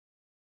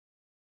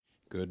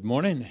Good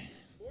morning.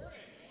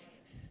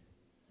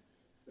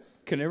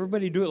 Can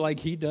everybody do it like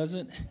he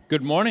doesn't?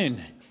 Good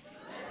morning.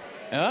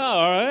 Oh,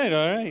 all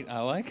right. I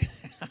like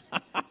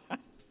it.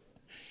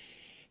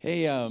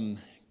 Hey,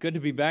 good to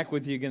be back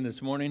with you again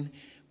this morning.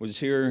 Was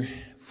here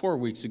 4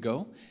 weeks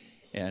ago,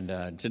 and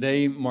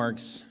today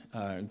marks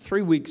a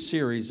 3-week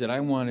series that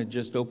I want to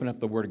just open up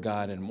the Word of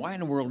God and why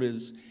in the world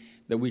is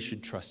that we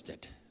should trust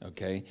it,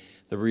 okay?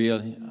 The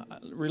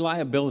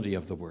reliability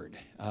of the Word.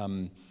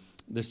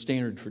 The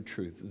standard for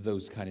truth,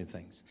 those kind of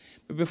things.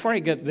 But before I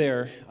get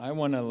there, I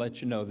want to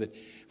let you know that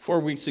 4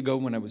 weeks ago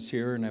when I was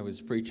here and I was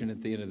preaching at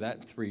the end of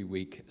that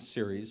 3-week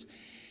series,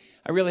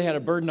 I really had a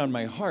burden on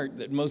my heart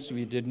that most of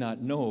you did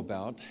not know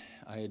about.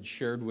 I had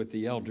shared with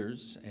the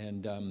elders,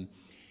 and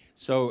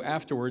so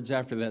afterwards,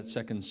 after that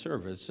second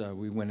service,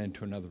 we went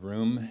into another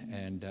room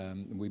and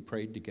we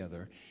prayed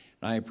together.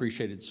 And I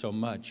appreciated so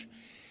much.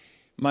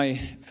 My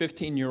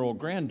 15-year-old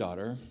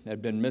granddaughter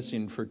had been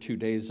missing for 2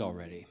 days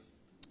already.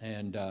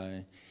 And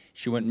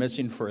she went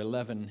missing for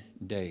 11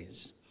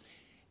 days.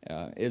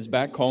 Is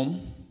back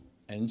home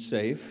and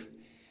safe.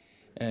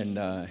 And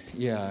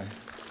yeah.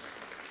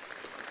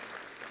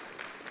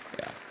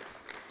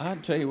 I'll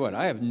tell you what,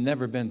 I have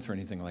never been through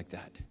anything like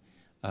that.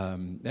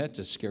 That's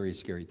a scary,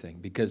 scary thing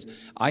because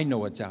I know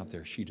what's out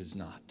there. She does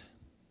not.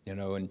 You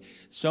know, and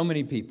so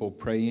many people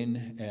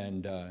praying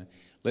and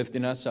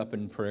lifting us up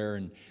in prayer.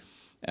 And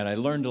I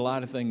learned a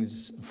lot of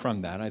things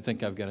from that. I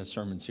think I've got a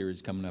sermon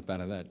series coming up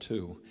out of that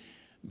too.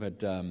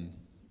 But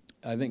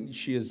I think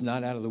she is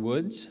not out of the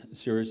woods,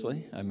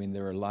 seriously. I mean,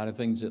 there are a lot of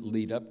things that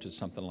lead up to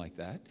something like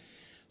that.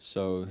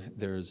 So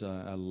there's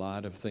a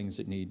lot of things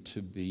that need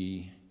to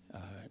be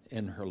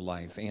in her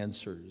life,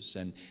 answers.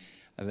 And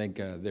I think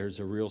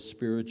there's a real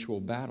spiritual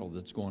battle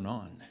that's going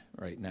on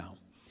right now.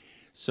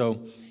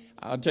 So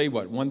I'll tell you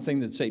what, one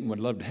thing that Satan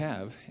would love to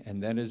have,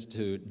 and that is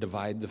to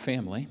divide the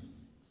family,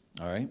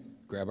 all right?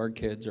 Grab our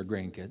kids, our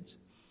grandkids,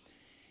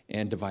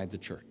 and divide the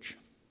church.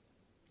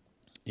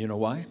 You know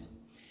why?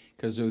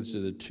 Because those are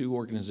the two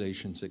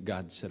organizations that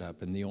God set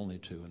up, and the only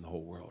two in the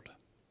whole world.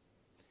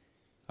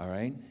 All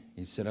right?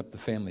 He set up the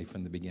family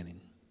from the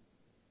beginning.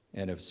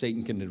 And if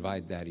Satan can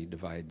divide that, he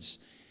divides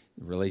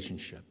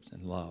relationships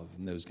and love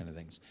and those kind of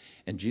things.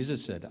 And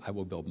Jesus said, I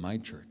will build my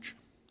church,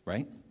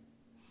 right?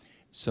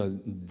 So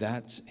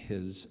that's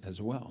his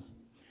as well.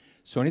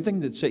 So anything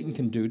that Satan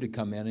can do to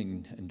come in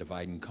and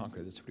divide and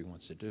conquer, that's what he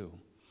wants to do.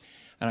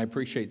 And I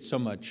appreciate so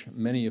much,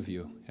 many of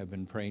you have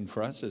been praying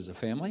for us as a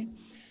family.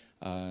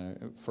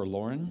 For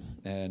Lauren,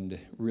 and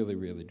really,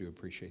 really do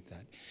appreciate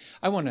that.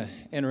 I want to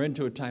enter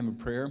into a time of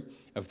prayer,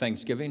 of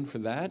thanksgiving for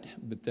that,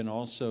 but then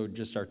also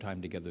just our time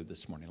together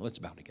this morning. Let's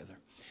bow together.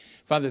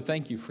 Father,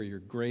 thank you for your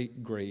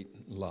great,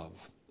 great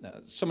love.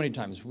 So many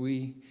times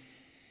we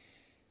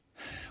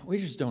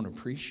just don't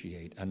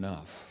appreciate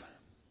enough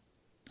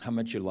how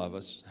much you love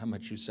us, how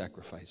much you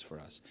sacrifice for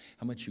us,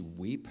 how much you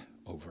weep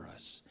over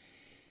us.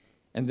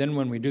 And then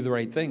when we do the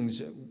right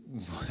things,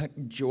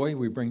 what joy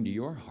we bring to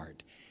your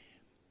heart.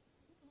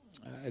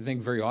 I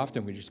think very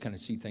often we just kind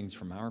of see things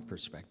from our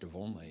perspective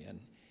only,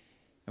 and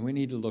we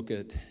need to look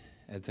at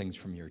things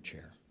from your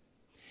chair.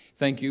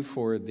 Thank you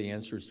for the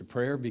answers to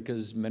prayer,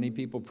 because many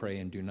people pray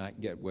and do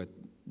not get what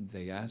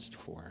they asked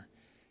for.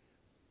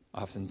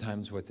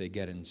 Oftentimes what they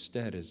get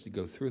instead is to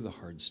go through the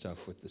hard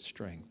stuff with the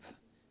strength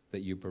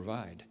that you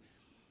provide.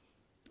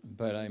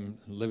 But I'm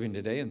living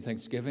today in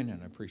Thanksgiving,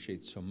 and I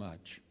appreciate so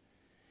much.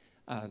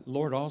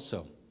 Lord,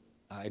 also,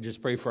 I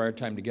just pray for our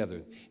time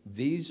together.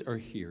 These are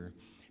here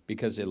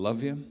because they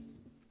love you,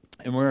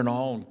 and we're in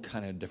all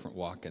kind of different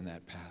walk in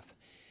that path.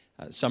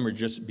 Some are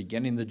just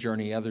beginning the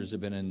journey. Others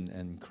have been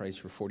in Christ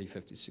for 40,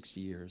 50,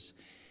 60 years.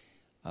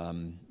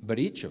 But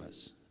each of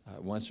us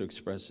wants to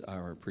express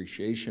our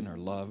appreciation, our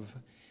love,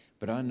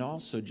 but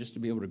also just to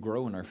be able to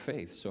grow in our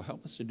faith. So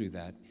help us to do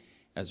that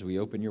as we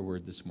open your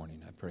word this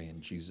morning. I pray in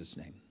Jesus'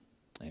 name.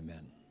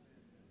 Amen.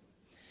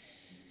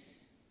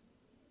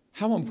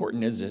 How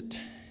important is it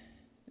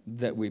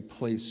that we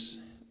place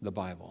the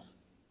Bible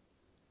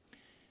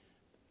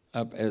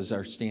up as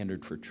our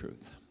standard for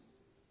truth?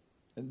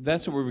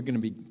 That's what we're going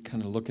to be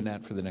kind of looking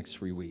at for the next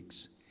 3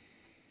 weeks.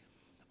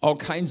 All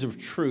kinds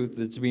of truth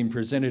that's being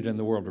presented in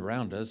the world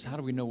around us. How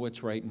do we know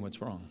what's right and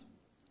what's wrong?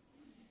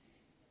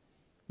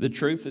 The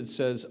truth that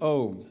says,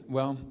 oh,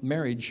 well,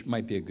 marriage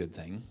might be a good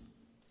thing.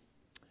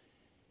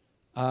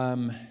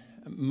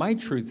 My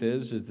truth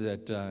is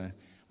that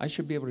I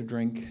should be able to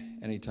drink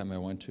anytime I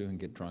want to and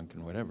get drunk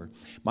and whatever.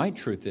 My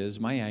truth is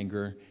my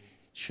anger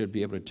should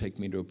be able to take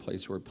me to a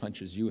place where it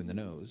punches you in the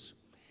nose.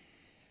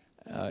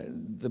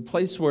 The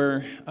place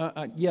where,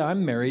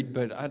 I'm married,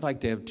 but I'd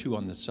like to have 2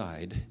 on the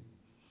side.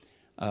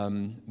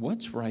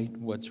 What's right,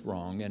 what's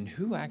wrong, and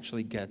who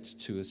actually gets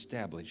to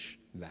establish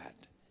that?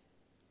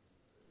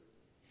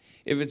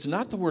 If it's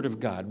not the Word of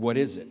God, what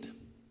is it?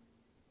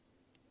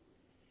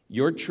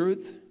 Your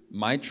truth?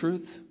 My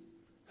truth?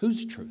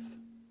 Whose truth?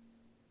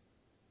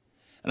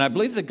 And I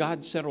believe that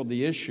God settled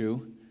the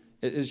issue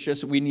It's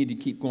just that we need to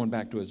keep going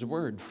back to his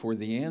word for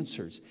the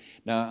answers.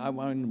 Now, I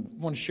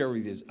want to share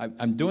with you this.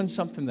 I'm doing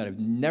something that I've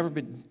never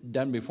been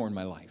done before in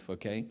my life,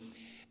 okay?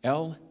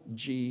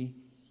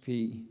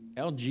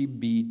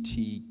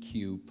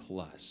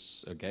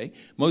 LGBTQ+, okay?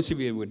 Most of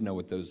you would know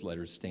what those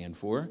letters stand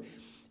for.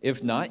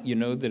 If not, you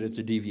know that it's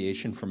a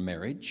deviation from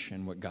marriage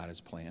and what God has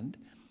planned.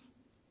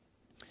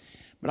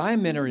 But I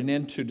am entering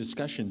into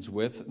discussions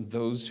with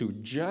those who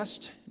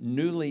just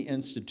newly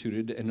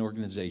instituted an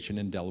organization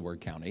in Delaware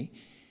County,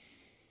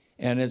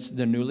 and it's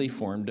the newly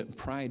formed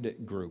Pride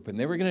Group. And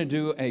they were going to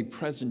do a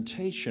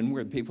presentation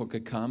where people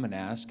could come and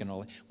ask and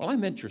all. Well,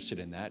 I'm interested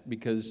in that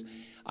because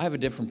I have a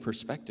different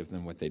perspective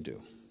than what they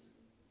do,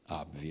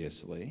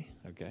 obviously,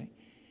 okay?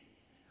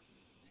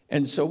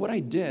 And so what I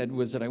did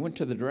was that I went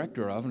to the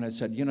director of and I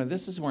said,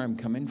 this is where I'm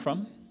coming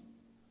from.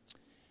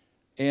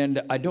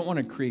 And I don't want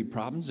to create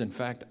problems. In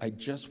fact, I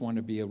just want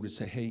to be able to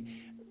say, hey,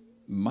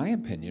 my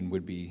opinion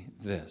would be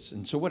this.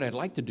 And so what I'd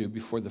like to do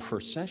before the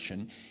first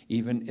session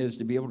even is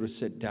to be able to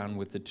sit down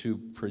with the two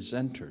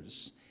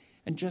presenters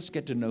and just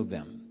get to know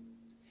them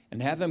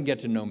and have them get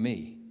to know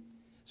me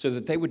so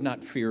that they would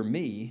not fear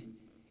me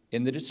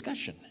in the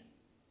discussion.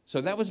 So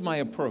that was my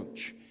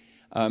approach.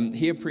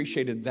 He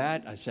appreciated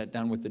that. I sat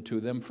down with the two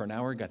of them for an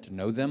hour, got to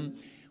know them,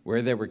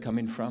 where they were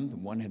coming from. The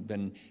one had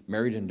been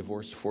married and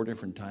divorced 4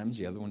 different times.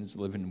 The other one is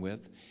living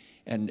with.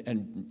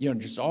 And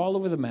just all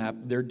over the map,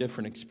 their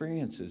different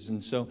experiences.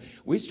 And so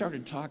we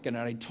started talking,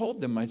 and I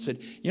told them, I said,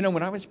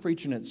 when I was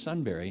preaching at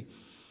Sunbury,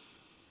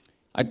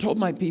 I told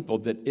my people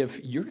that if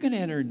you're going to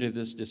enter into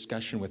this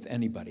discussion with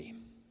anybody,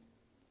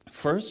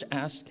 first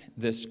ask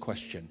this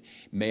question: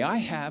 may I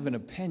have an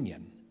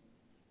opinion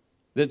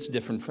that's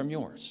different from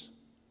yours?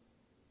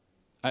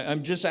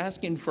 I'm just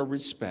asking for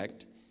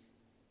respect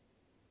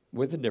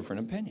with a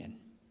different opinion.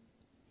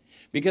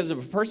 Because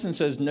if a person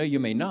says, no, you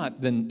may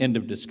not, then end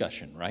of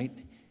discussion, right?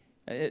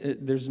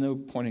 There's no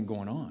point in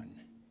going on.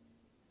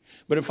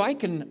 But if I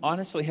can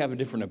honestly have a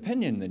different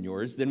opinion than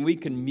yours, then we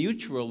can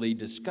mutually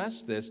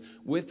discuss this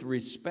with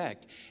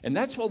respect. And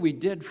that's what we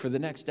did for the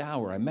next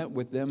hour. I met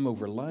with them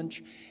over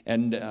lunch,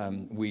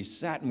 and we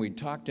sat and we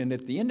talked. And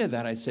at the end of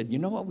that, I said, you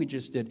know what we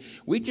just did?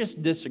 We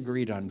just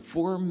disagreed on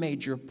 4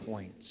 major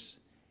points,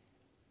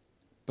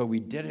 but we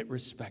did it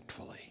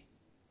respectfully.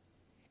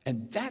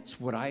 And that's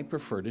what I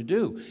prefer to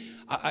do.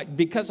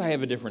 Because I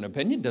have a different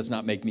opinion does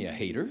not make me a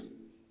hater,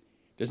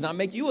 does not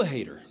make you a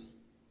hater.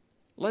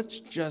 Let's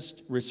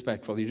just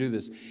respectfully do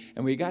this.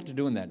 And we got to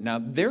doing that. Now,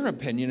 their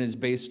opinion is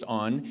based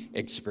on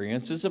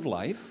experiences of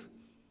life,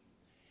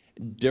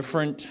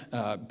 different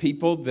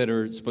people that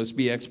are supposed to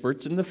be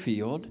experts in the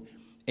field,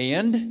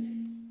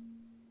 and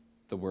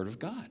the Word of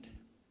God.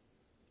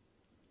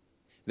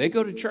 They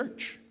go to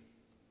church.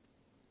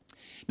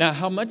 Now,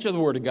 how much of the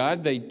Word of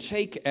God they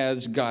take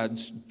as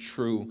God's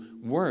true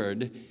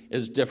word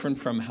is different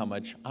from how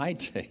much I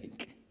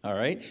take, all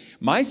right?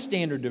 My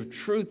standard of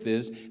truth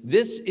is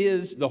this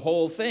is the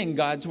whole thing,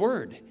 God's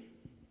Word.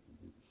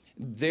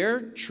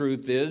 Their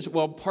truth is,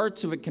 well,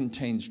 parts of it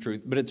contains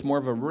truth, but it's more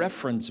of a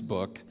reference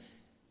book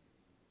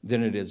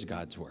than it is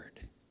God's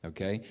Word,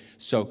 okay?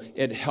 So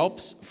it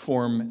helps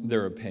form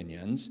their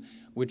opinions,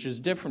 which is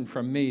different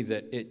from me,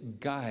 that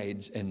it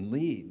guides and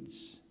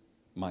leads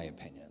my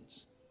opinions.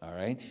 All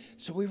right?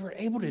 So we were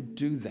able to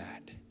do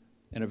that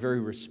in a very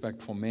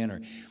respectful manner.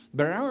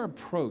 But our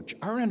approach,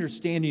 our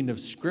understanding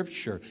of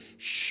Scripture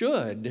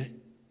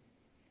should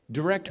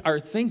direct our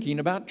thinking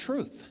about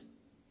truth.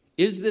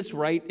 Is this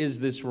right? Is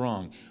this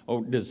wrong?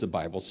 Or does the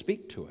Bible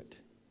speak to it?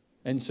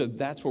 And so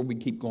that's where we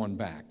keep going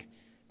back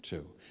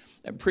to.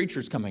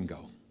 Preachers come and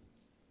go.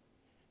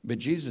 But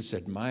Jesus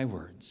said, my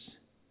words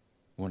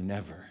will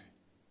never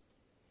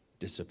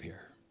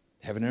disappear.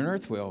 Heaven and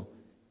earth will,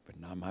 but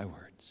not my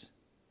words.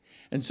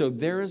 And so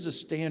there is a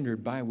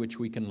standard by which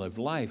we can live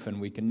life, and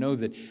we can know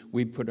that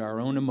we put our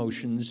own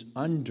emotions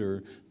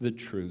under the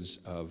truths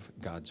of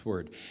God's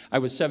Word. I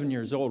was 7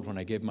 years old when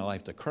I gave my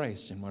life to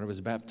Christ, and when I was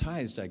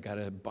baptized, I got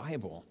a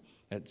Bible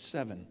at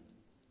 7.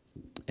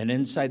 And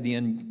inside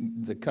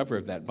the cover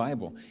of that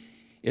Bible,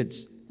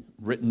 it's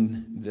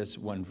written this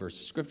one verse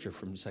of Scripture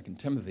from 2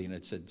 Timothy, and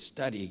it said,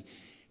 study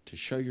to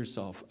show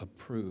yourself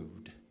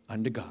approved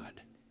unto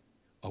God,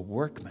 a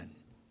workman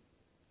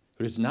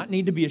who does not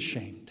need to be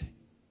ashamed,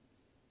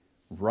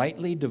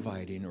 rightly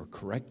dividing or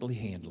correctly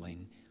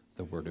handling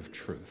the word of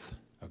truth,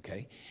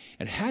 okay?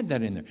 And had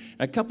that in there.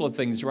 A couple of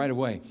things right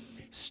away.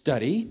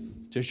 Study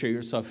to show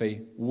yourself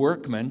a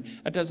workman.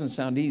 That doesn't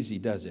sound easy,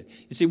 does it?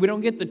 You see, we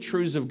don't get the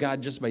truths of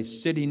God just by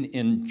sitting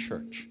in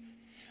church.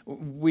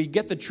 We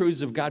get the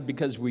truths of God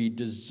because we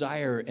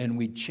desire and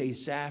we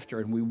chase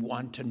after and we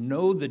want to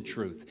know the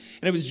truth.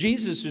 And it was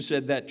Jesus who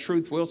said that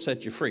truth will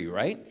set you free,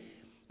 right?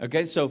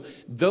 Okay, so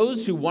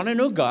those who want to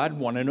know God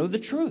want to know the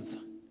truth.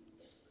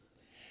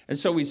 And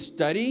so we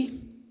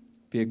study,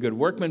 be a good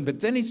workman, but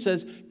then he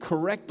says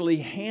correctly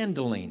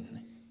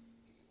handling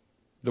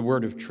the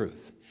word of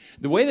truth.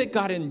 The way that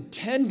God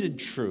intended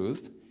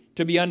truth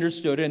to be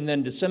understood and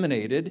then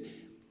disseminated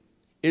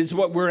is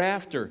what we're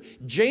after.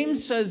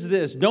 James says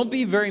this, don't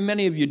be very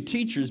many of you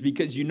teachers,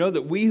 because you know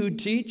that we who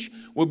teach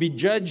will be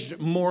judged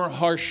more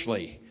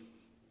harshly.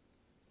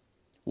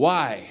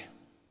 Why?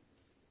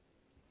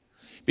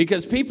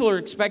 Because people are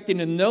expecting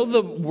to know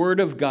the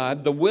Word of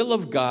God, the will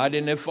of God,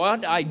 and if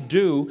what I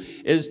do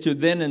is to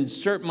then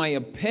insert my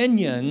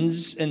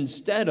opinions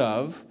instead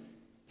of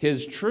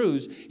His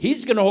truths,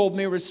 He's going to hold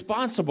me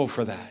responsible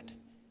for that.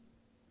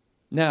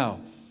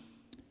 Now,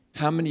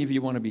 how many of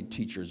you want to be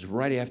teachers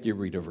right after you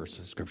read a verse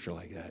of Scripture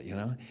like that, you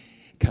know?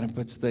 It kind of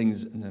puts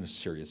things in a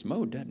serious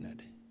mode, doesn't it?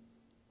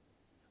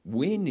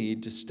 We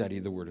need to study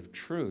the Word of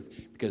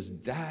truth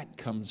because that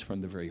comes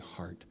from the very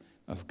heart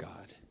of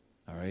God,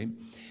 all right?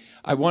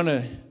 I want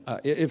to,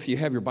 if you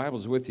have your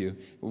Bibles with you,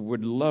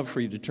 would love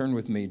for you to turn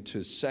with me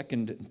to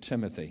 2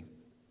 Timothy.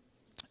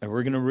 And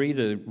we're going to read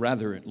a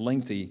rather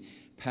lengthy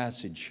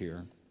passage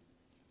here.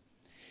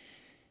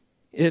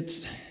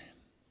 It's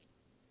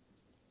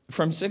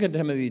from 2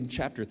 Timothy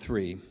chapter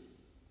 3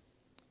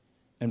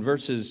 and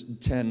verses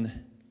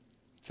 10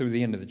 through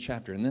the end of the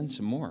chapter, and then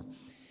some more.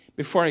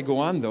 Before I go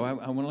on, though, I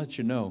want to let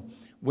you know,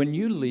 when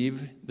you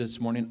leave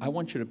this morning, I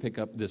want you to pick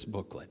up this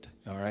booklet,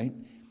 all right?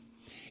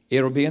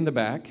 It'll be in the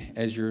back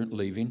as you're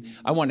leaving.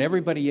 I want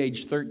everybody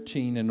age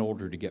 13 and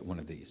older to get one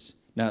of these.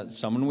 Now,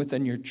 someone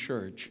within your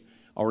church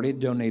already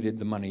donated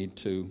the money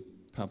to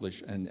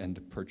publish and to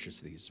purchase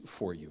these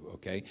for you,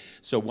 okay?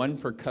 So one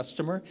per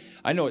customer.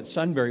 I know at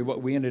Sunbury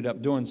what we ended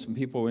up doing, some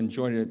people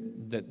enjoyed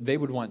it, that they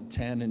would want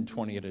 10 and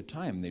 20 at a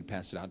time. They'd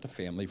pass it out to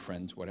family,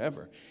 friends,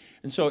 whatever.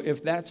 And so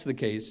if that's the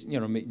case, you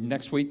know,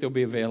 next week they'll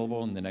be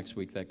available, and the next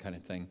week, that kind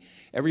of thing.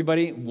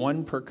 Everybody,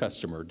 one per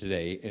customer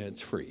today, and it's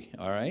free,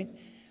 all right?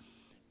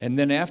 And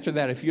then after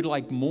that, if you'd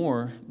like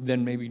more,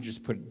 then maybe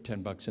just put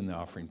 $10 in the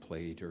offering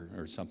plate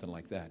or something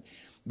like that.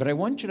 But I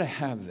want you to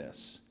have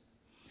this,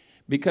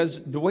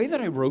 because the way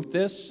that I wrote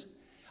this,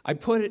 I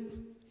put it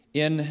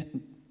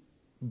in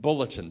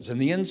bulletins, in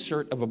the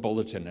insert of a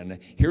bulletin. And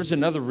here's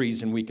another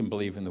reason we can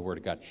believe in the Word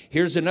of God.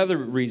 Here's another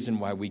reason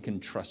why we can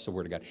trust the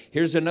Word of God.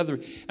 Here's another,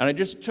 and I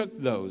just took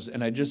those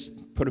and I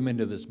just put them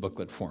into this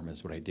booklet form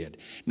is what I did.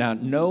 Now,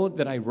 know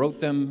that I wrote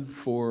them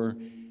for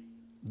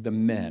the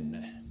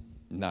men,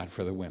 not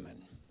for the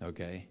women,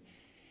 okay?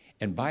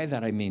 And by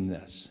that I mean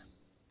this.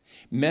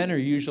 Men are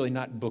usually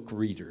not book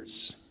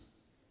readers.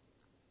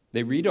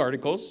 They read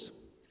articles,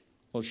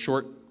 little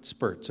short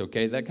spurts,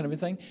 okay, that kind of a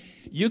thing.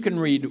 You can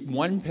read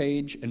one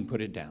page and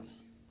put it down.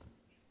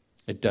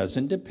 It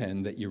doesn't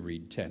depend that you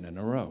read 10 in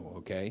a row,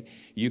 okay?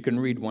 You can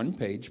read one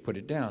page, put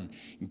it down.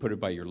 You can put it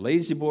by your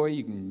lazy boy.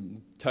 You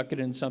can tuck it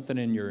in something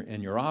in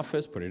your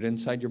office, put it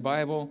inside your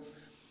Bible.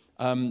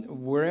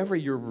 Wherever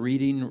your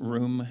reading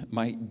room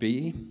might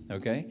be,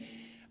 okay,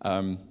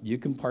 you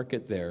can park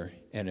it there,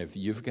 and if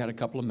you've got a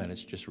couple of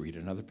minutes, just read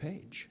another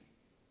page.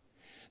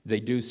 They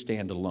do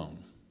stand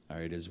alone, all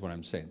right, is what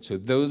I'm saying. So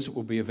those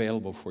will be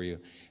available for you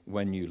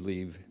when you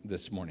leave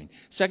this morning.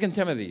 2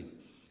 Timothy,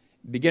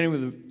 beginning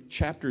with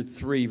chapter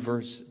 3,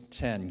 verse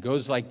 10,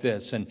 goes like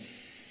this, and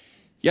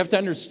you have to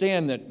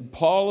understand that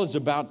Paul is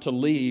about to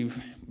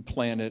leave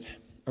planet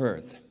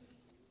Earth.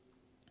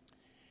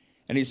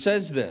 And he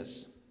says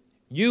this,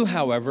 "You,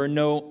 however,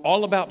 know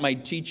all about my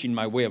teaching,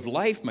 my way of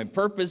life, my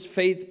purpose,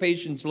 faith,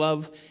 patience,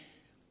 love,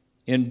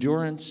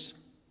 endurance,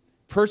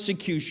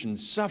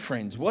 persecutions,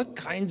 sufferings." What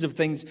kinds of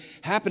things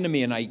happened to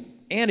me in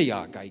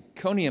Antioch,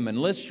 Iconium, and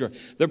Lystra?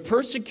 The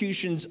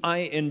persecutions I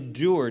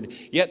endured,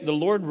 yet the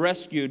Lord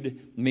rescued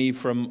me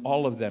from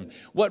all of them.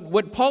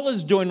 What Paul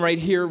is doing right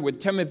here with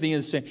Timothy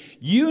is saying,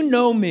 you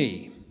know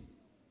me.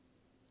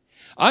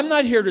 I'm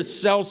not here to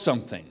sell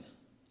something.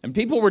 And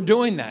people were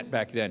doing that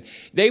back then.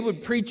 They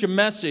would preach a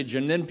message,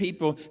 and then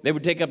they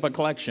would take up a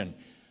collection.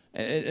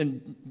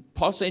 And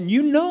Paul's saying,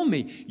 you know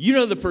me. You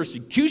know the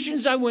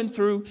persecutions I went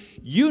through.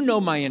 You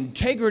know my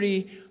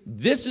integrity.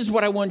 This is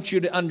what I want you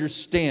to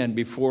understand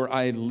before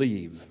I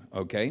leave.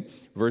 Okay?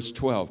 Verse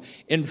 12.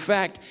 In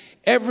fact,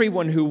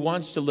 everyone who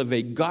wants to live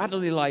a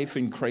godly life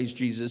in Christ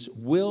Jesus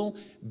will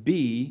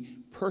be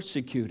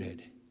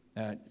persecuted.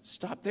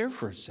 Stop there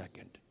for a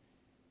second.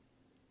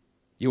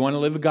 You want to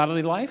live a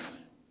godly life?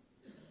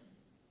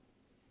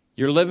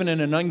 You're living in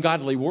an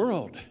ungodly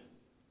world.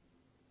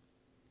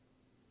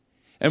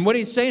 And what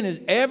he's saying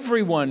is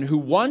everyone who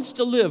wants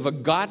to live a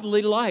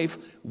godly life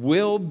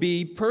will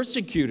be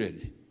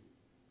persecuted.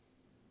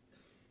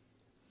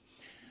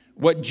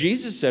 What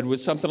Jesus said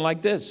was something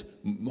like this.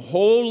 A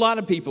whole lot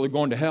of people are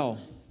going to hell.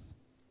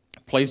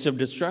 Place of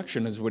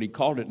destruction is what he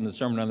called it in the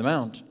Sermon on the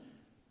Mount.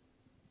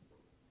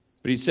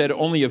 But he said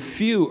only a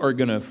few are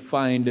going to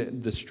find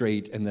the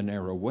straight and the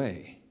narrow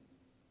way.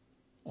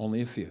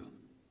 Only a few.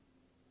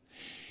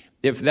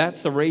 If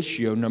that's the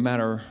ratio, no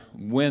matter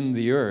when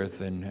the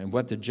earth and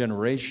what the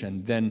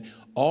generation, then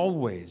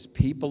always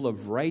people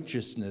of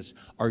righteousness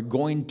are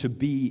going to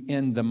be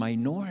in the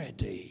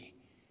minority.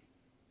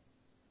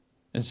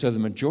 And so the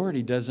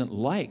majority doesn't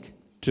like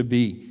to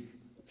be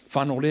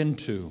funneled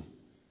into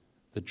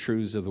the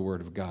truths of the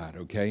Word of God,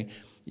 okay?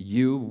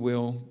 you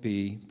will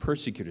be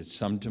persecuted,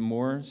 some to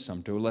more,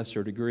 some to a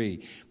lesser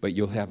degree, but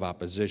you'll have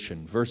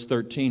opposition. Verse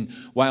 13,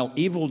 while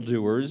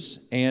evildoers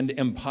and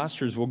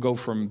impostors will go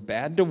from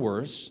bad to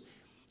worse,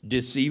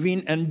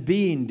 deceiving and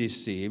being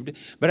deceived.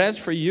 But as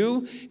for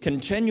you,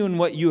 continue in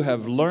what you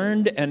have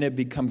learned and have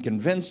become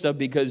convinced of,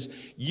 because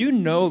you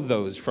know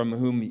those from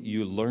whom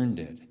you learned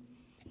it,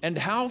 and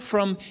how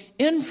from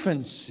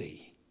infancy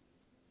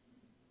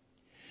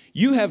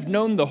you have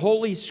known the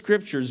Holy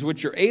Scriptures,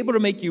 which are able to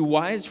make you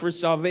wise for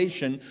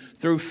salvation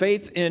through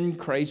faith in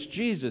Christ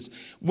Jesus.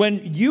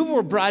 When you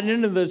were brought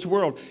into this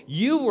world,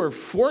 you were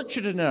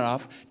fortunate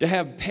enough to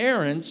have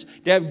parents,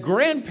 to have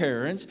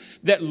grandparents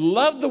that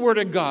loved the Word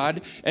of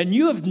God, and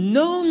you have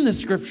known the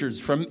Scriptures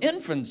from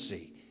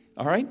infancy.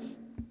 All right?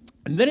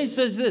 And then he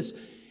says this,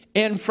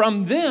 and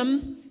from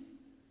them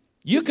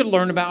you could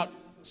learn about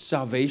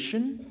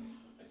salvation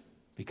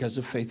because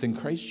of faith in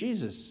Christ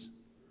Jesus.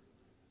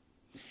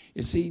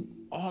 You see,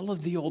 all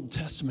of the Old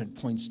Testament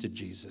points to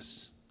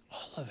Jesus.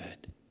 All of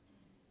it.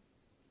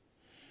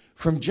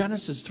 From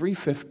Genesis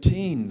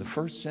 3:15, the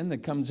first sin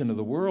that comes into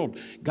the world,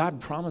 God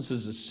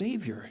promises a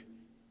Savior.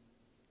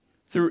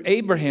 Through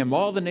Abraham,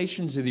 all the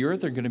nations of the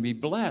earth are going to be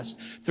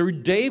blessed.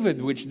 Through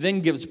David, which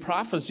then gives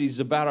prophecies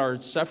about our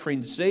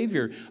suffering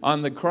Savior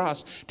on the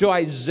cross. To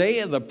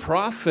Isaiah, the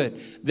prophet,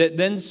 that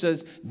then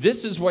says,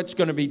 this is what's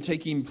going to be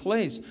taking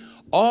place.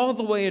 All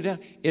the way down,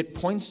 it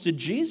points to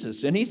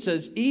Jesus. And he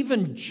says,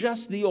 even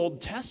just the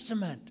Old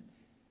Testament,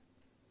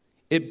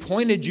 it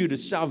pointed you to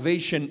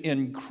salvation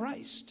in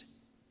Christ.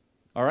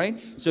 All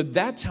right? So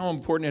that's how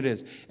important it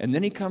is. And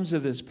then he comes to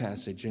this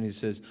passage and he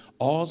says,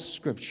 all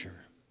Scripture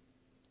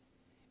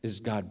is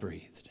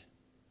God-breathed.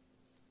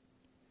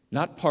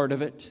 Not part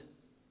of it.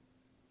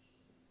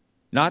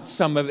 Not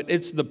some of it.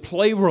 It's the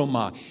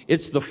pleroma.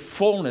 It's the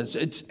fullness.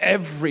 It's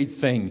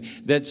everything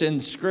that's in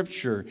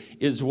Scripture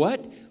is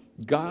what?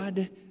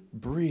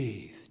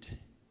 God-breathed.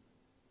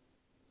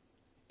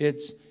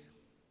 It's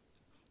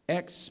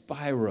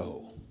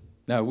expiro.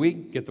 Now, we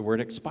get the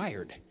word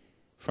expired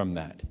from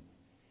that.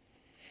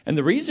 And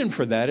the reason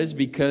for that is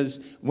because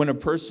when a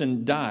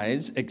person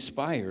dies,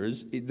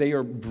 expires, they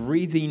are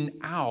breathing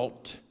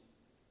out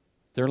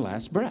their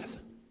last breath.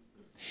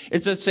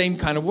 It's the same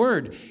kind of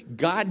word.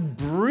 God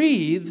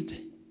breathed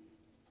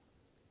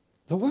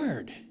the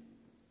word.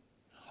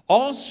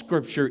 All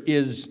Scripture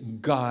is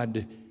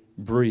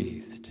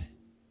God-breathed.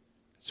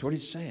 That's what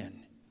he's saying.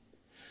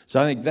 So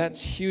I think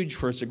that's huge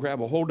for us to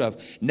grab a hold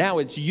of. Now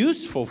it's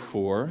useful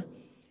for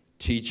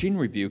teaching,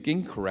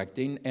 rebuking,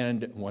 correcting,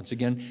 and once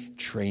again,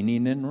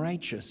 training in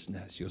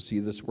righteousness. You'll see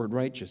this word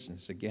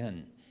righteousness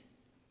again.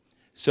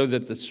 So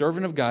that the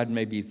servant of God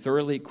may be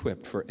thoroughly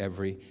equipped for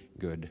every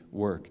good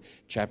work.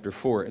 Chapter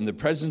 4, in the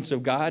presence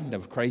of God and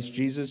of Christ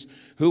Jesus,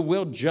 who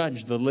will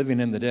judge the living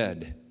and the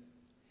dead.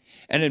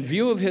 And in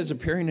view of his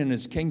appearing in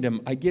his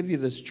kingdom, I give you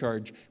this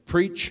charge: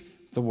 preach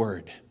the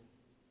word.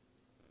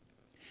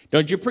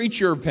 Don't you preach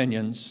your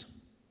opinions.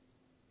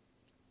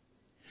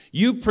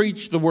 You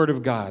preach the word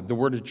of God, the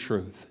word of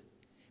truth,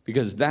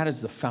 because that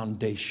is the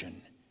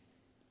foundation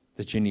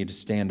that you need to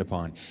stand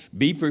upon.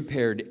 Be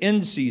prepared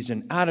in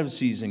season, out of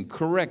season,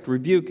 correct,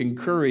 rebuke,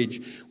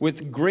 encourage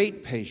with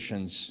great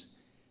patience,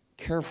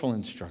 careful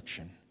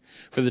instruction.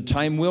 For the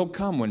time will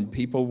come when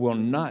people will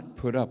not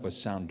put up with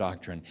sound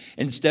doctrine.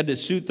 Instead, to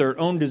suit their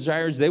own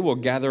desires, they will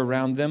gather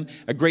around them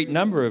a great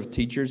number of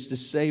teachers to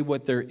say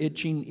what their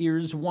itching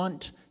ears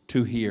want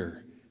to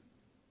hear.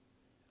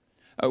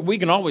 We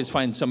can always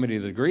find somebody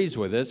that agrees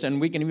with us,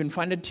 and we can even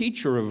find a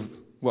teacher of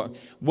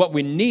what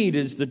we need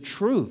is the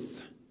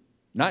truth,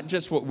 not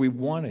just what we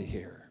want to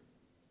hear.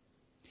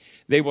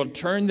 They will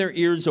turn their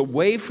ears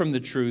away from the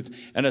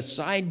truth and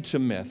aside to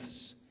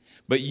myths.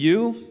 But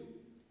you,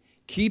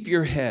 keep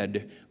your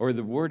head, or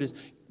the word is,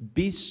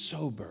 be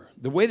sober.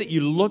 The way that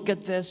you look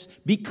at this,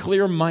 be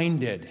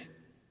clear-minded.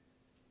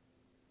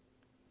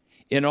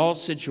 In all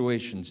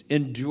situations,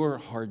 endure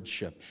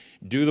hardship.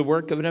 Do the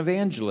work of an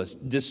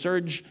evangelist.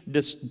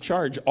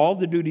 Discharge all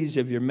the duties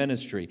of your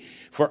ministry.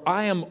 For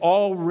I am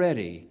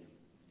already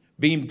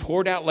being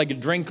poured out like a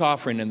drink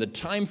offering, and the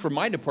time for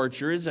my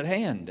departure is at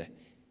hand.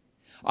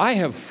 I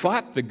have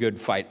fought the good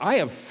fight. I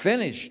have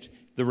finished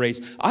the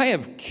race. I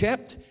have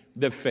kept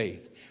the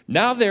faith.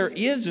 Now there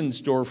is in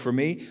store for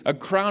me a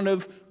crown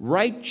of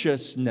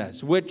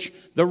righteousness, which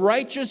the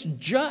righteous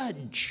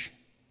judge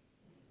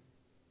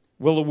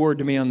will award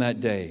to me on that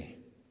day.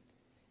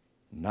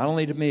 Not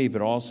only to me,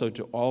 but also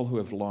to all who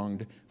have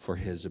longed for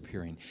his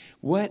appearing.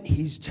 What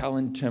he's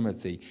telling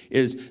Timothy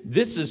is,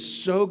 this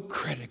is so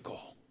critical.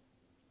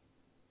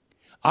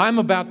 I'm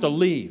about to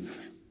leave.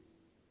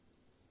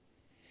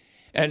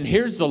 And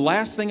here's the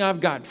last thing I've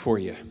got for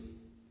you.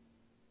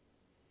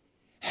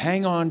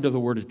 Hang on to the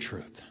word of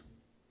truth.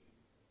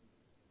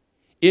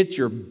 It's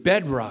your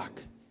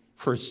bedrock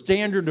for a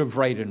standard of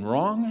right and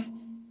wrong.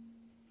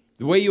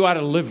 The way you ought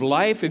to live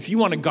life, if you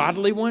want a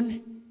godly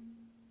one.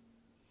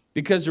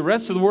 Because the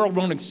rest of the world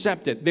won't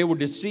accept it. They will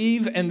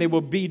deceive and they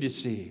will be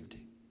deceived.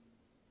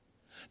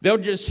 They'll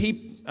just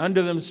heap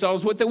unto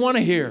themselves what they want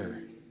to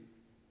hear.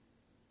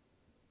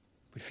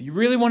 But if you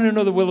really want to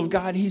know the will of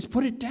God, he's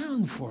put it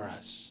down for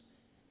us.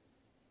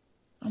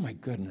 Oh my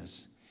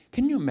goodness.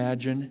 Can you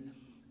imagine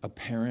a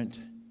parent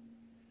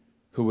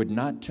who would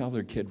not tell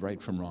their kid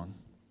right from wrong?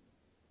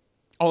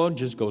 Oh,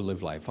 just go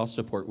live life. I'll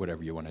support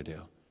whatever you want to do.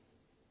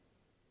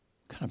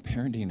 What kind of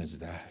parenting is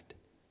that?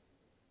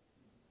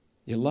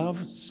 You love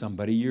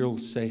somebody, you'll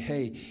say,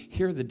 hey,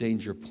 here are the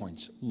danger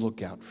points.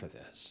 Look out for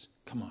this.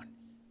 Come on.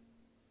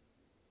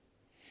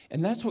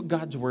 And that's what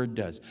God's word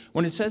does.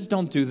 When it says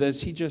don't do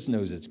this, he just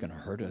knows it's going to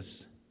hurt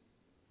us.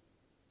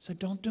 So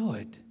don't do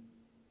it.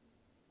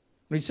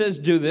 When he says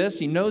do this,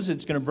 he knows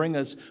it's going to bring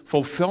us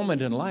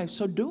fulfillment in life,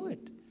 so do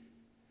it.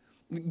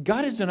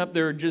 God isn't up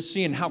there just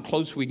seeing how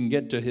close we can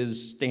get to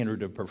his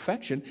standard of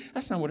perfection.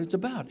 That's not what it's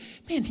about.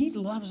 Man, he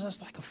loves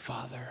us like a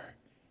father.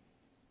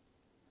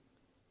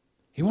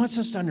 He wants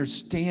us to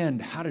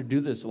understand how to do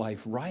this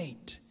life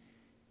right.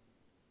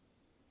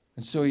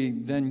 And so he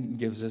then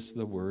gives us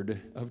the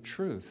word of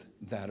truth,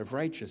 that of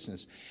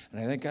righteousness. And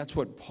I think that's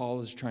what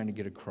Paul is trying to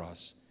get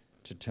across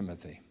to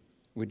Timothy.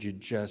 Would you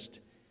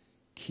just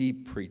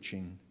keep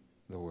preaching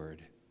the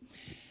word?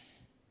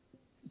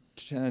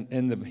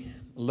 In the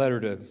letter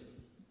to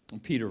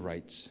Peter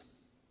writes,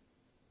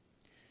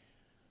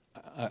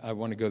 I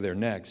want to go there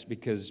next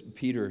because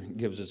Peter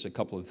gives us a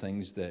couple of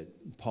things that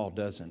Paul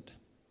doesn't.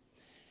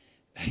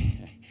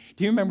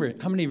 Do you remember,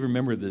 how many of you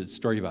remember the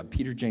story about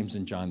Peter, James,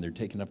 and John? They're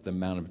taking up the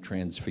Mount of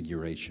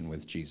Transfiguration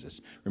with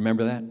Jesus.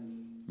 Remember that?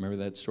 Remember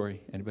that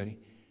story? Anybody?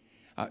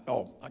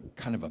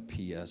 Kind of a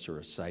PS or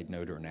a side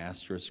note or an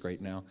asterisk right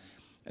now.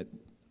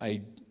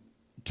 I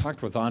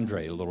talked with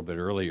Andre a little bit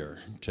earlier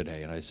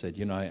today, and I said,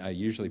 I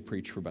usually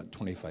preach for about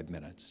 25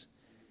 minutes.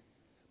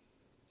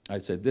 I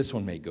said, this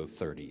one may go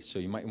 30, so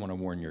you might want to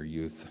warn your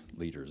youth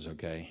leaders,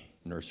 okay?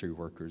 Nursery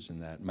workers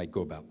and that. It might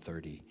go about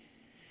 30.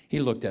 He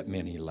looked at me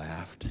and he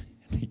laughed.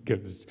 He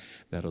goes,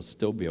 that'll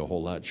still be a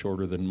whole lot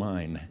shorter than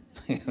mine.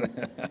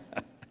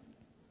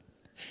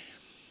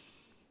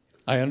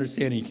 I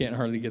understand he can't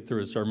hardly get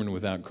through a sermon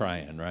without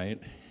crying, right?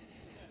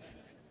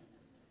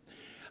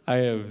 I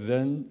have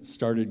then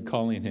started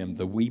calling him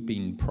the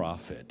weeping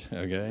prophet,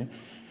 okay?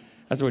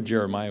 That's what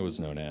Jeremiah was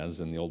known as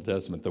in the Old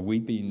Testament, the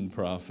weeping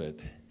prophet.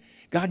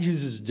 God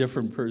uses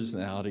different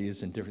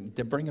personalities and different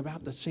to bring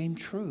about the same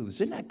truths.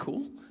 Isn't that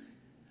cool?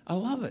 I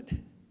love it.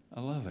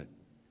 I love it.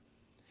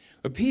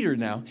 But Peter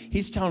now,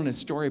 he's telling a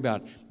story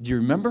about, do you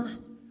remember?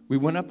 We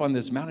went up on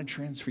this Mount of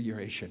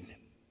Transfiguration.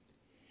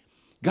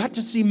 Got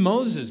to see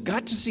Moses,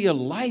 got to see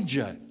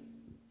Elijah,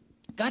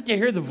 got to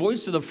hear the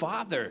voice of the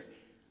Father.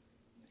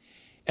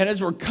 And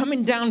as we're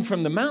coming down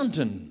from the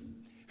mountain,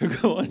 we're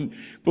going,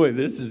 boy,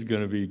 this is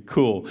going to be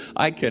cool.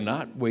 I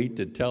cannot wait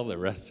to tell the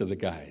rest of the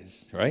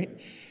guys, right?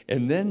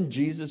 And then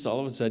Jesus all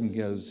of a sudden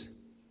goes,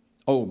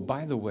 oh,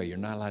 by the way, you're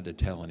not allowed to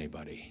tell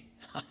anybody.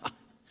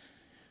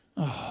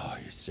 Oh, are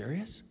you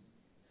serious?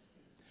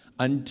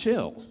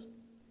 Until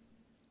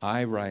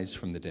I rise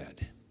from the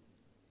dead.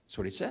 That's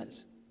what he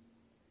says.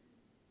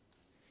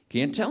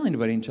 Can't tell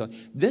anybody until.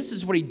 This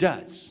is what he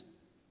does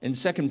in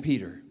 2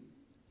 Peter.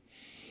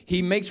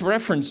 He makes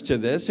reference to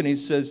this and he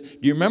says,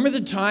 do you remember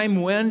the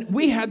time when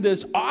we had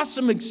this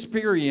awesome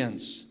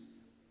experience?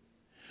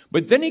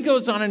 But then he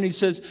goes on and he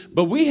says,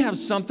 but we have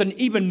something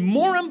even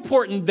more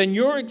important than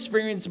your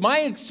experience, my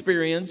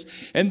experience,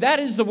 and that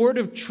is the word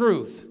of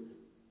truth.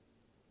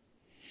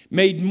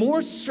 Made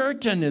more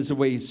certain is the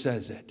way he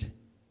says it.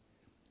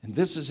 And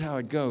this is how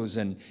it goes.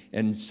 And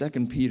in 2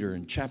 Peter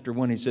in chapter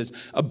 1, he says,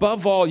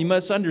 above all, you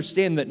must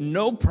understand that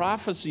no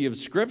prophecy of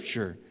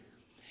Scripture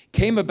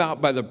came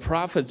about by the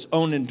prophet's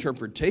own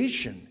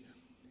interpretation.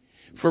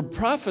 For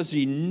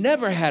prophecy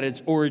never had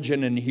its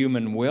origin in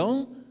human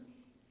will,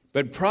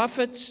 but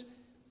prophets,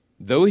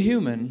 though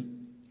human,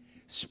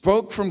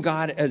 spoke from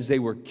God as they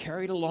were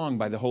carried along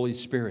by the Holy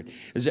Spirit.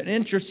 There's an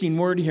interesting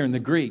word here in the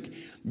Greek.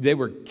 They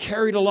were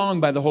carried along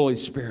by the Holy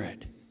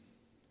Spirit.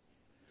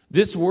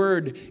 This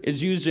word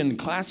is used in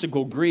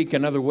classical Greek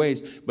and other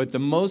ways, but the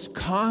most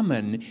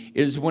common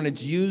is when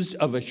it's used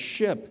of a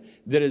ship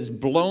that is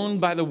blown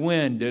by the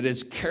wind, that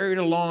is carried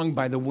along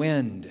by the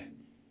wind.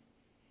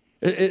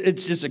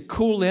 It's just a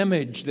cool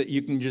image that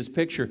you can just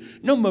picture.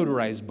 No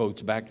motorized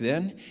boats back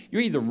then. You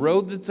either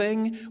rode the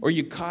thing or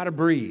you caught a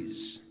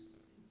breeze.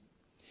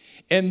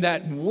 And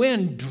that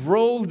wind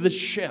drove the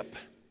ship.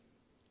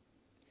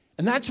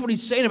 And that's what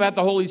he's saying about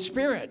the Holy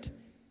Spirit.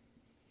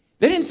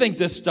 They didn't think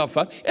this stuff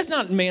up. It's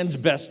not man's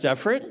best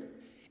effort.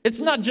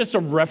 It's not just a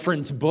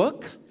reference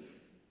book.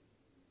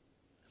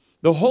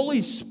 The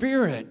Holy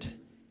Spirit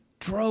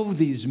drove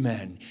these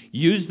men,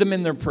 used them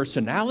in their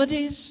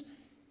personalities,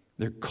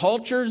 their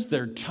cultures,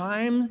 their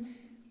time.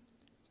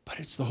 But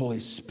it's the Holy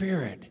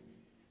Spirit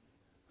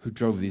who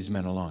drove these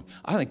men along.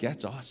 I think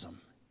that's awesome.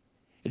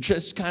 It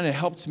just kind of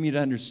helps me to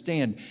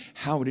understand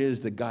how it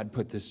is that God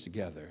put this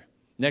together.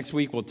 Next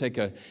week, we'll take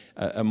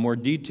a more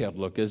detailed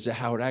look as to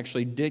how it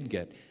actually did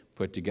get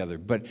put together.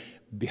 But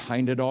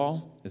behind it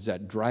all is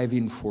that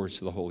driving force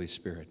of the Holy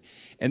Spirit.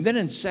 And then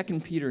in 2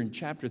 Peter in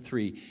chapter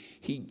 3,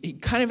 he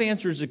kind of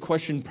answers a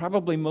question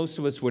probably most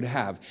of us would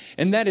have.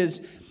 And that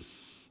is,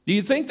 Do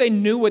you think they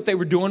knew what they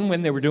were doing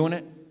when they were doing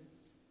it?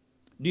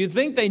 Do you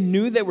think they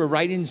knew they were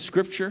writing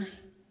Scripture?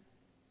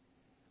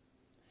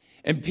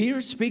 And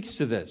Peter speaks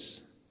to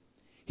this.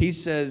 He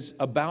says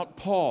about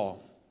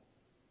Paul,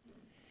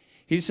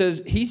 he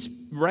says he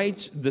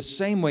writes the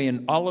same way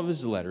in all of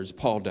his letters,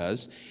 Paul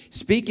does,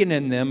 speaking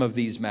in them of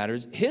these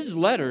matters. His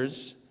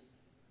letters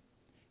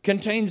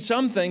contain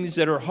some things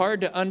that are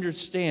hard to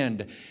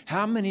understand.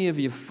 How many of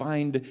you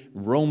find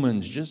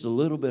Romans just a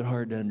little bit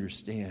hard to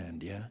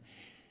understand, yeah?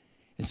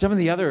 And some of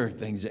the other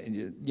things,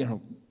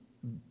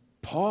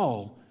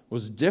 Paul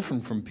was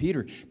different from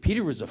Peter.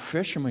 Peter was a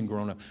fisherman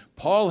growing up.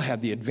 Paul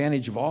had the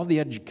advantage of all the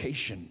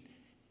education.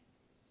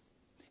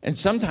 And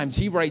sometimes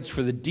he writes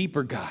for the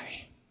deeper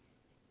guy.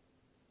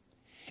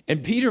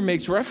 And Peter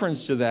makes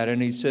reference to that,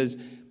 and he says,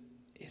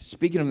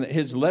 speaking of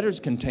his letters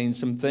contain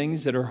some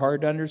things that are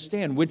hard to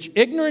understand, which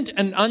ignorant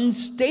and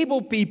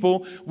unstable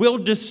people will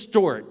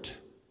distort.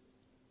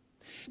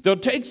 They'll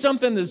take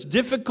something that's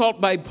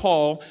difficult by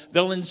Paul,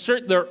 they'll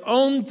insert their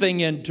own thing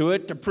into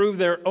it to prove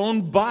their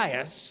own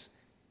bias,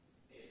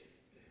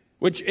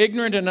 which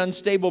ignorant and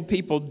unstable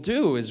people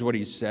do, is what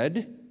he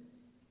said.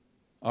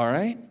 All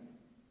right?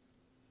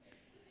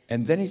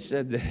 And then he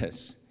said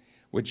this,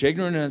 which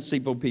ignorant and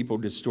unstable people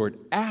distort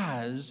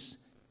as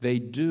they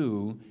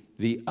do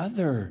the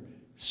other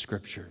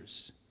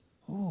scriptures.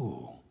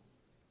 Ooh.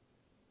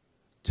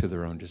 To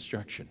their own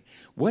destruction.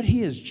 What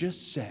he has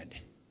just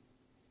said,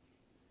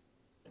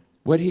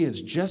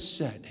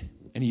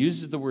 and he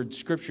uses the word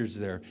scriptures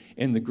there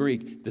in the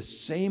Greek, the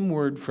same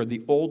word for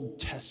the Old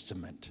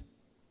Testament.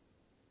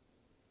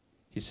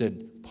 He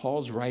said,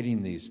 Paul's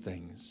writing these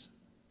things.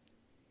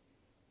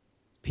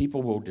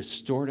 People will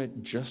distort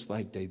it just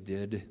like they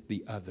did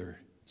the other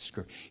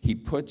script. He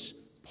puts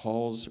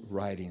Paul's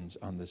writings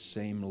on the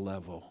same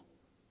level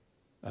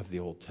of the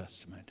Old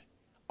Testament.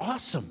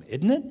 Awesome,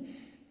 isn't it?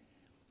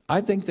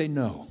 I think they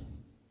know.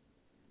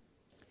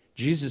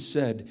 Jesus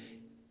said,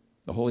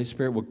 the Holy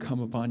Spirit will come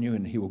upon you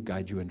and he will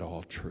guide you into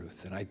all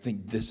truth. And I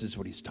think this is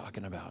what he's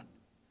talking about.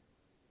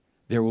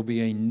 There will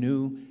be a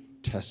new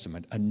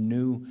testament, a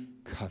new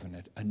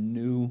covenant, a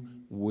new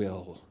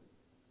will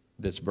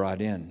that's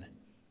brought in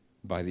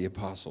by the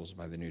apostles,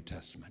 by the New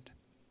Testament.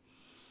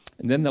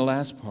 And then the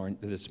last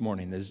part this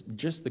morning is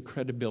just the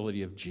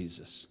credibility of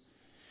Jesus.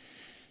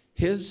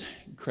 His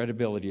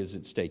credibility is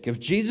at stake. If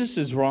Jesus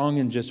is wrong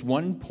in just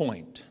one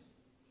point,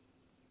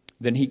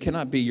 then he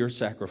cannot be your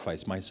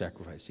sacrifice, my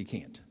sacrifice. He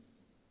can't.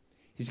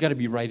 He's got to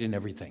be right in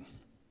everything.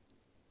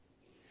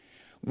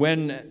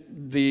 When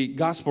the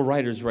gospel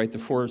writers write the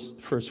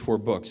first four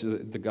books,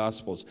 the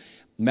gospels,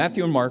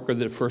 Matthew and Mark are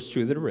the first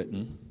two that are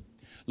written.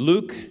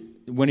 Luke,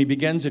 when he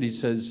begins it, he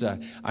says,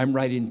 I'm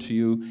writing to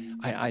you.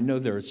 I know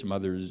there are some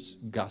other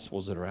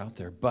gospels that are out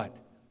there, but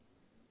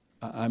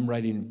I'm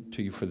writing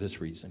to you for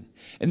this reason.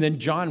 And then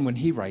John, when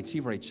he writes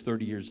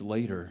 30 years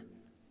later,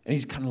 and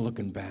he's kind of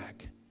looking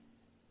back.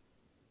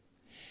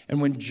 And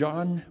when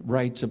John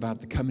writes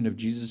about the coming of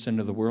Jesus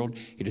into the world,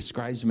 he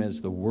describes him as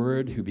the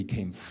Word who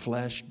became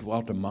flesh,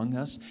 dwelt among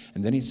us.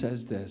 And then he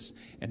says this,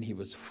 and he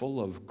was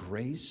full of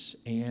grace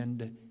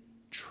and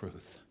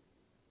truth.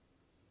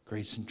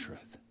 Grace and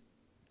truth.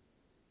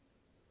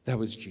 That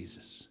was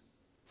Jesus,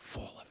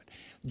 full of it.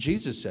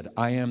 Jesus said,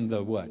 I am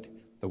the what?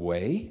 The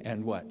way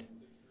and what?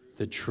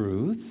 The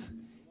truth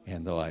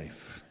and the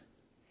life.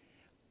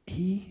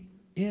 He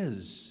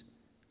is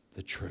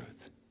the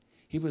truth.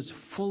 He was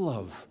full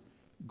of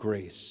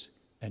grace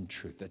and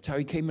truth. That's how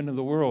he came into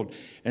the world.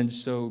 And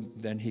so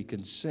then he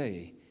can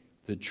say,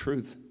 the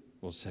truth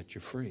will set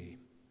you free.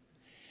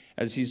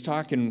 As he's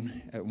talking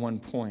at one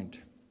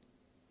point,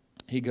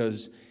 he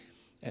goes,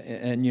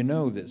 and you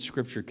know that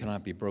Scripture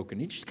cannot be broken.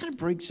 He just kind of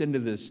breaks into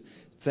this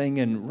thing,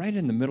 and right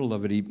in the middle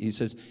of it, he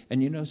says,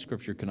 and you know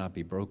Scripture cannot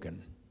be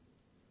broken.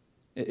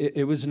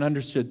 It was an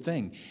understood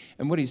thing.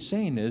 And what he's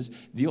saying is,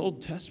 the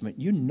Old Testament,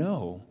 you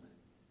know,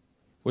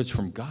 was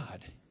from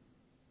God.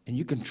 And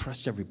you can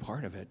trust every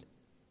part of it.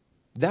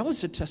 That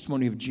was the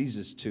testimony of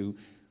Jesus to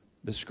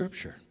the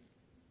Scripture.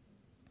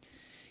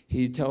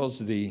 He tells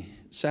the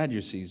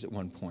Sadducees at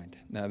one point.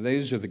 Now,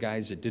 these are the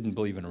guys that didn't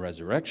believe in a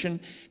resurrection,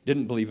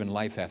 didn't believe in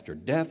life after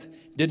death,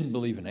 didn't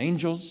believe in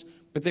angels,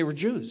 but they were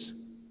Jews.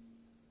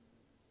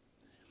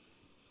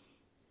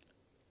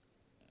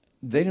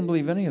 They didn't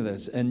believe any of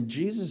this. And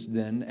Jesus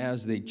then,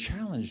 as they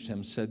challenged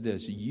him, said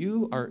this,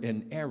 you are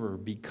in error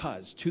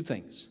because two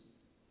things.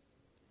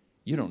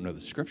 You don't know the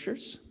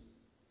Scriptures,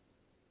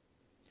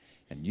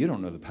 and you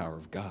don't know the power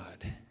of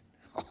God.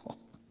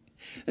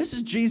 This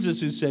is Jesus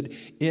who said,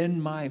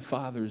 in my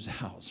Father's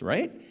house,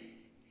 right?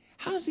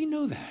 How does he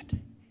know that?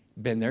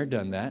 Been there,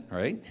 done that,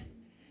 right?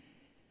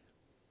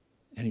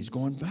 And he's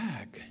going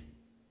back.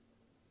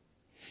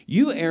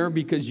 You err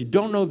because you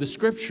don't know the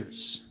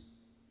Scriptures.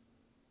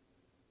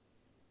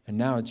 And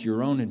now it's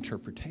your own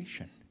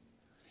interpretation.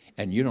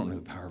 And you don't know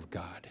the power of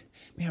God.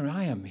 Man,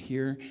 I am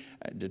here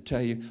to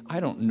tell you, I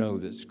don't know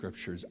the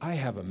Scriptures. I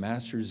have a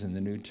master's in the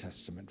New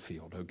Testament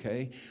field,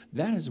 okay?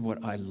 That is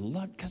what I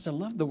love, because I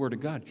love the Word of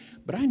God.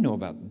 But I know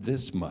about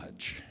this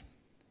much.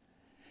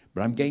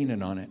 But I'm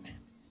gaining on it.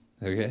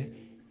 Okay?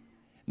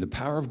 The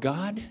power of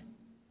God,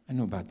 I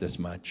know about this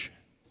much,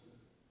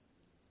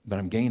 but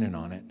I'm gaining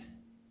on it.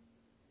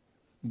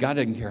 God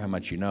doesn't care how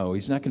much you know.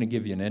 He's not going to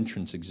give you an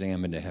entrance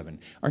exam into heaven.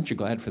 Aren't you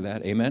glad for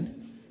that?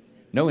 Amen?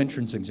 No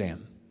entrance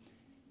exam.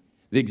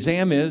 The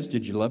exam is,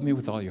 did you love me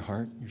with all your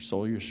heart, your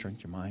soul, your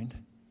strength, your mind?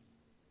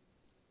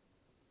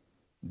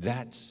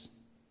 That's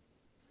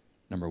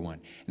number one.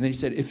 And then he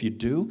said, if you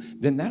do,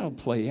 then that'll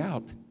play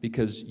out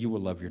because you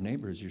will love your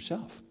neighbor as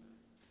yourself.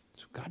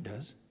 That's what God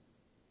does.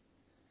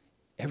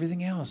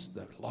 Everything else,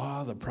 the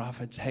law, the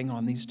prophets, hang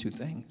on these two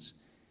things.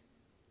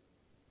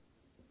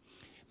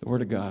 The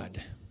Word of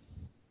God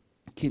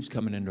keeps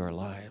coming into our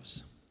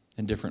lives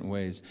in different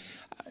ways.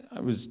 I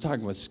was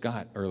talking with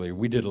Scott earlier.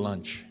 We did a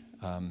lunch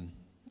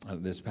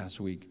this past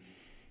week,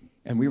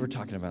 and we were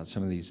talking about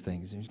some of these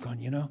things. And he's going,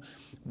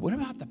 what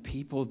about the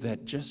people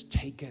that just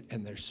take it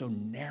and they're so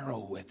narrow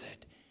with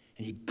it?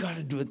 And you got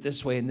to do it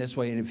this way, and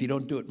if you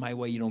don't do it my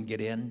way, you don't get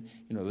in.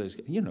 There's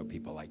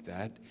people like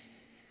that.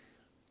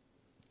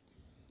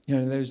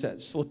 There's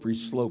that slippery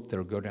slope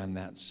that'll go down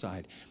that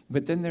side.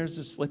 But then there's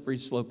a slippery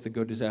slope that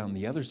goes down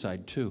the other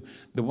side too.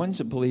 The ones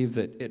that believe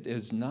that it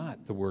is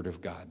not the Word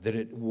of God, that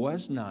it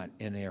was not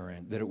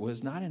inerrant, that it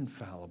was not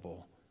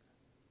infallible.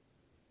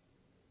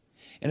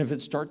 And if it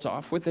starts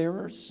off with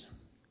errors,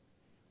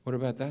 what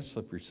about that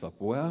slippery slope?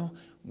 Well,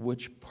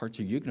 which parts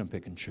are you going to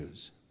pick and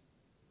choose?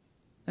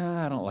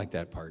 I don't like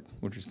that part.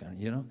 We're just going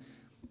to,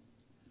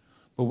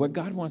 But what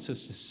God wants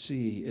us to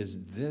see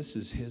is this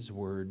is His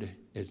Word,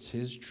 it's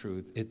His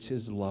truth, it's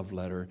His love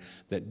letter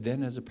that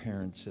then as a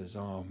parent says,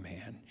 oh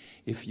man,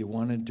 if you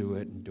want to do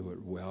it and do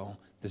it well,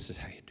 this is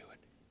how you do it.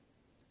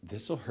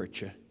 This will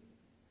hurt you.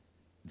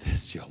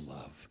 This you'll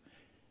love.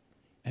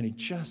 And He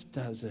just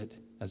does it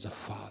as a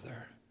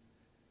father.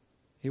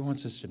 He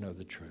wants us to know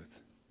the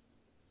truth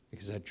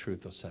because that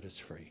truth will set us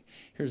free.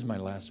 Here's my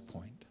last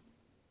point.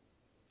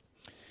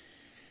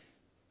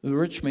 The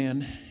rich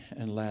man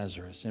and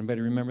Lazarus.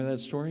 Anybody remember that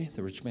story?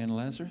 The rich man and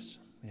Lazarus?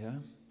 Yeah.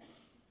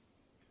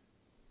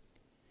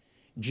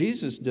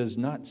 Jesus does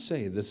not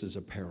say this is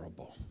a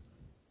parable.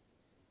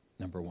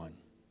 Number one.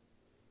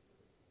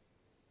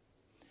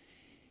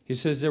 He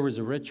says there was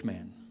a rich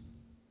man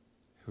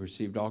who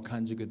received all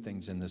kinds of good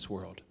things in this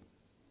world.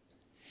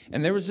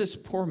 And there was this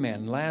poor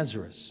man,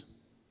 Lazarus.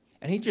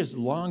 And he just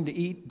longed to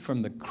eat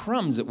from the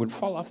crumbs that would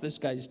fall off this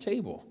guy's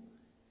table.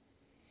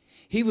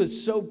 He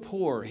was so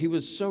poor, he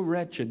was so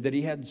wretched that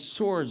he had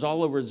sores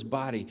all over his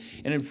body.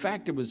 And in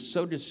fact, it was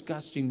so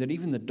disgusting that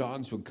even the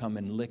dogs would come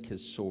and lick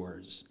his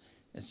sores.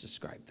 It's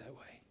described that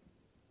way.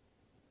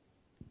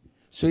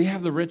 So you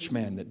have the rich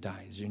man that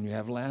dies, and you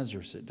have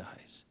Lazarus that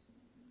dies.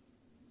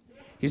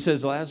 He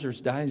says Lazarus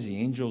dies, the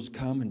angels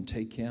come and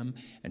take him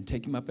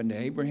up into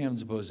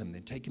Abraham's bosom.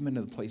 They take him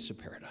into the place of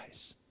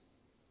paradise.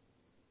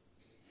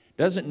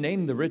 Doesn't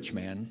name the rich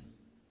man,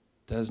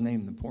 does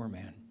name the poor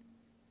man.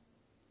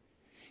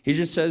 He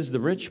just says the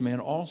rich man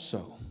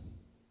also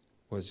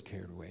was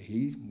carried away.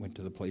 He went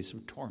to the place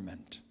of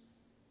torment.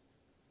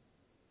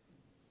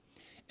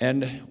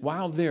 And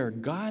while there,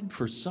 God,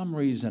 for some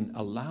reason,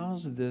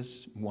 allows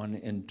this one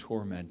in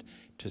torment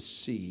to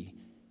see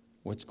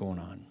what's going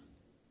on.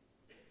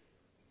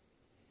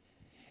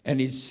 And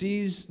he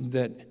sees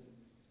that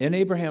in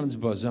Abraham's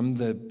bosom,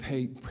 the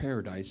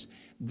paradise,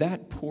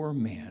 that poor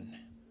man,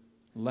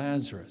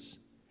 Lazarus,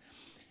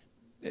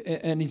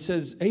 and he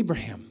says,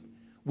 Abraham,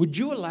 would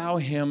you allow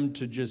him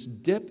to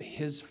just dip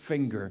his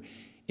finger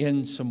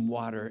in some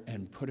water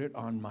and put it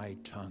on my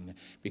tongue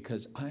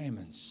because I am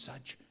in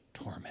such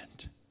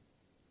torment?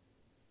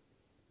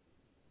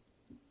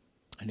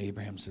 And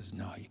Abraham says,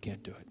 no, you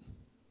can't do it.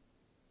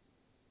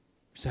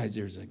 Besides,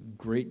 there's a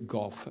great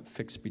gulf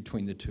fixed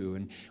between the two,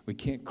 and we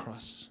can't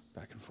cross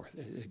back and forth.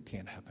 It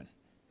can't happen.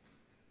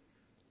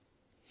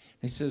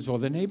 And he says, well,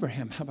 then,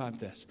 Abraham, how about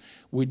this?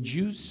 Would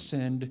you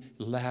send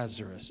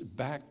Lazarus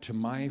back to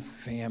my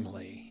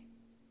family?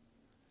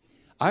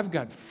 I've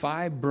got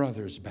 5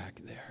 brothers back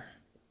there.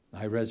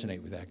 I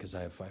resonate with that because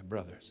I have 5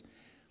 brothers.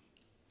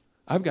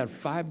 I've got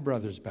 5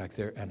 brothers back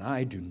there, and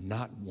I do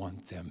not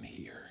want them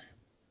here.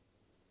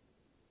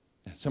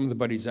 Now, some of the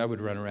buddies I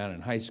would run around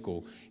in high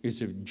school used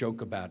to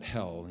joke about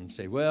hell and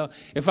say, well,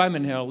 if I'm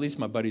in hell, at least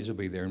my buddies will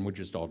be there and we'll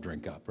just all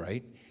drink up,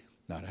 right?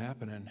 Not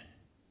happening.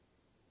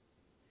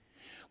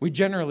 We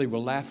generally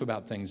will laugh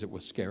about things that will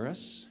scare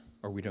us,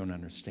 or we don't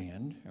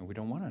understand, or we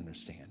don't want to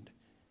understand.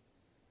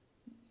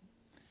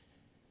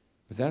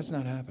 But that's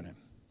not happening.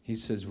 He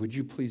says, would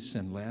you please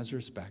send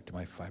Lazarus back to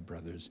my 5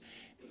 brothers?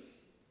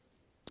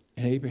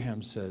 And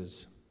Abraham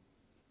says,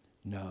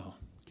 no,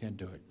 can't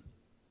do it.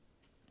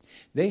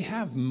 They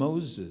have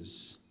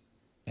Moses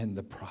and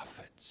the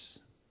prophets.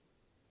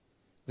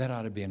 That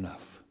ought to be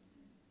enough.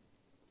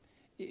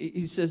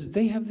 He says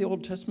they have the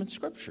Old Testament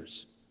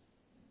scriptures.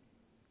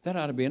 That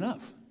ought to be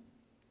enough.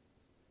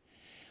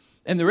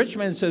 And the rich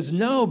man says,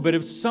 no, but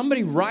if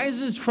somebody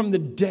rises from the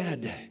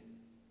dead,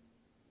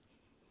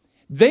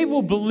 they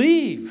will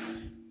believe,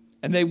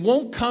 and they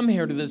won't come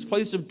here to this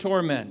place of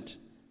torment.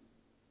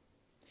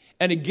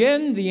 And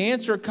again, the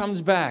answer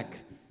comes back.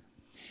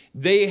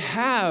 They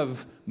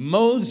have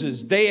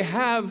Moses. They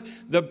have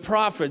the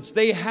prophets.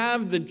 They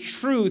have the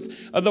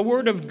truth of the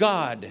Word of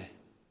God.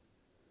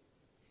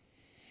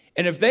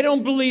 And if they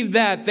don't believe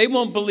that, they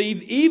won't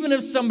believe even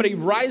if somebody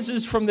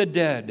rises from the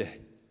dead.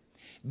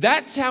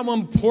 That's how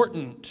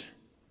important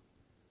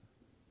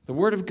the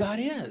Word of God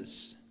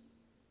is.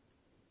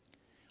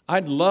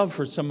 I'd love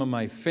for some of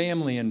my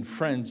family and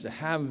friends to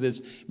have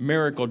this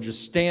miracle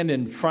just stand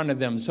in front of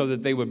them so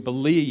that they would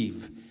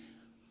believe.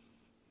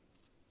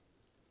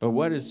 But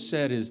what is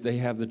said is they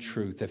have the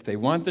truth. If they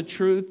want the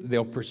truth,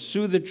 they'll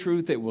pursue the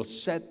truth. It will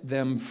set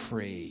them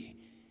free.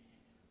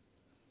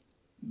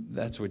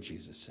 That's what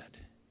Jesus said.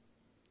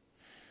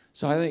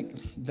 So I think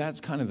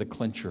that's kind of the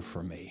clincher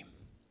for me.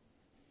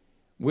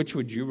 Which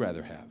would you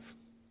rather have?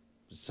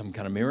 Some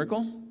kind of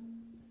miracle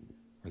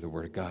or the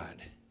Word of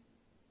God?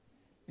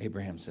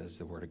 Abraham says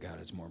the Word of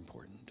God is more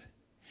important.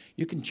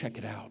 You can check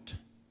it out.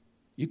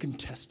 You can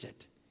test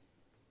it.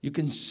 You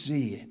can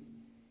see it.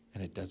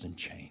 And it doesn't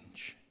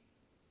change.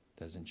 It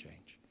doesn't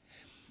change.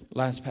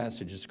 Last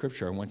passage of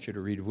Scripture I want you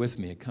to read with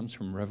me. It comes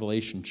from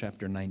Revelation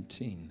chapter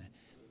 19.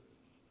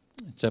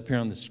 It's up here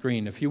on the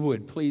screen. If you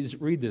would,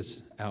 please read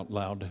this out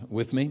loud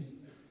with me.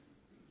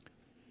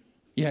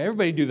 Yeah,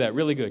 everybody do that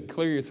really good.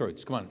 Clear your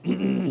throats. Come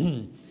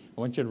on. I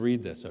want you to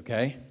read this,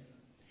 okay?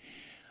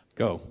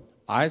 Go.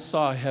 I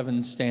saw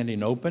heaven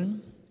standing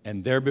open,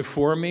 and there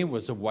before me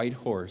was a white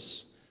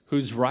horse,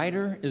 whose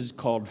rider is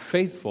called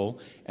Faithful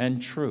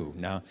and True.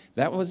 Now,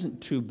 that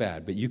wasn't too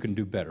bad, but you can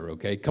do better,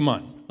 okay? Come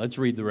on, let's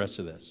read the rest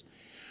of this.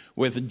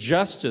 With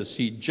justice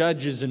he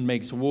judges and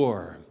makes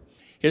war.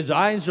 His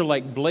eyes are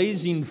like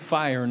blazing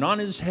fire, and on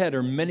his head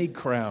are many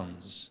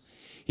crowns.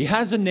 He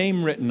has a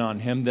name written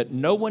on him that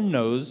no one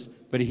knows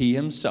but he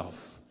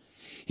himself.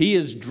 He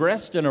is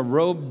dressed in a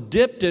robe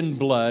dipped in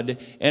blood,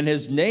 and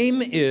his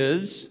name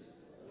is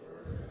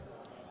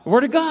the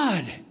Word of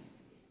God.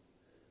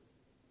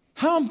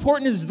 How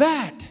important is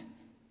that?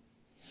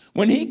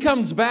 When he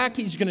comes back,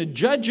 he's going to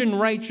judge in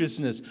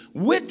righteousness.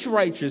 Which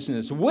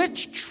righteousness?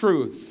 Which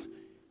truth?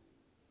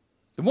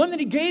 The one that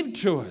he gave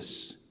to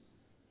us.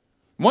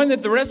 One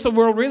that the rest of the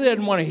world really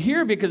didn't want to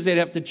hear because they'd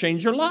have to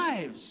change their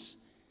lives.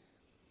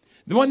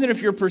 The one that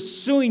if you're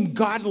pursuing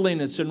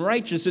godliness and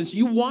righteousness,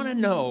 you want to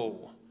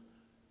know.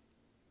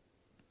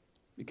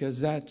 Because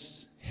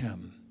that's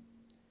him.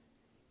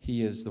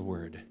 He is the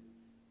Word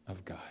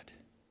of God.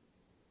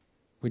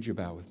 Would you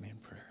bow with me in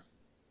prayer?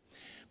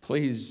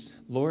 Please,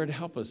 Lord,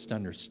 help us to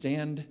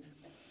understand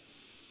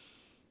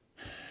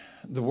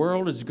the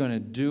world is going to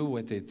do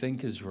what they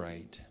think is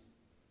right.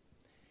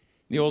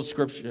 The old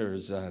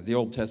scriptures, the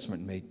Old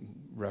Testament make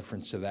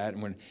reference to that,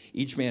 and when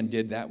each man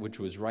did that which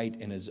was right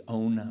in his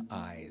own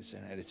eyes,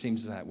 and it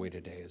seems that way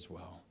today as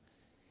well.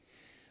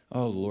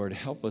 Oh, Lord,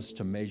 help us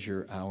to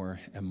measure our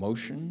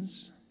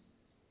emotions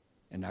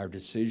and our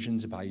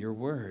decisions by your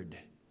word,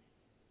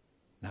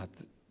 not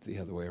the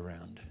other way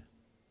around.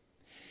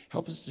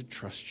 Help us to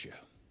trust you,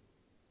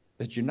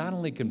 that you not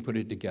only can put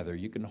it together,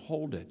 you can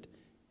hold it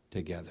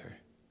together.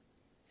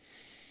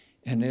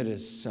 And it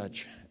is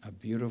such a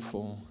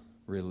beautiful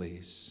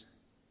release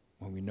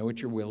when we know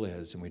what your will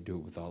is and we do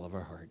it with all of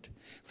our heart.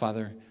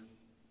 Father,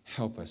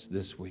 help us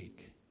this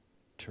week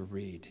to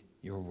read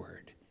your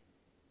word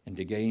and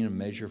to gain a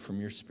measure from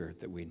your Spirit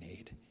that we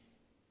need.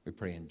 We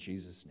pray in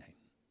Jesus' name.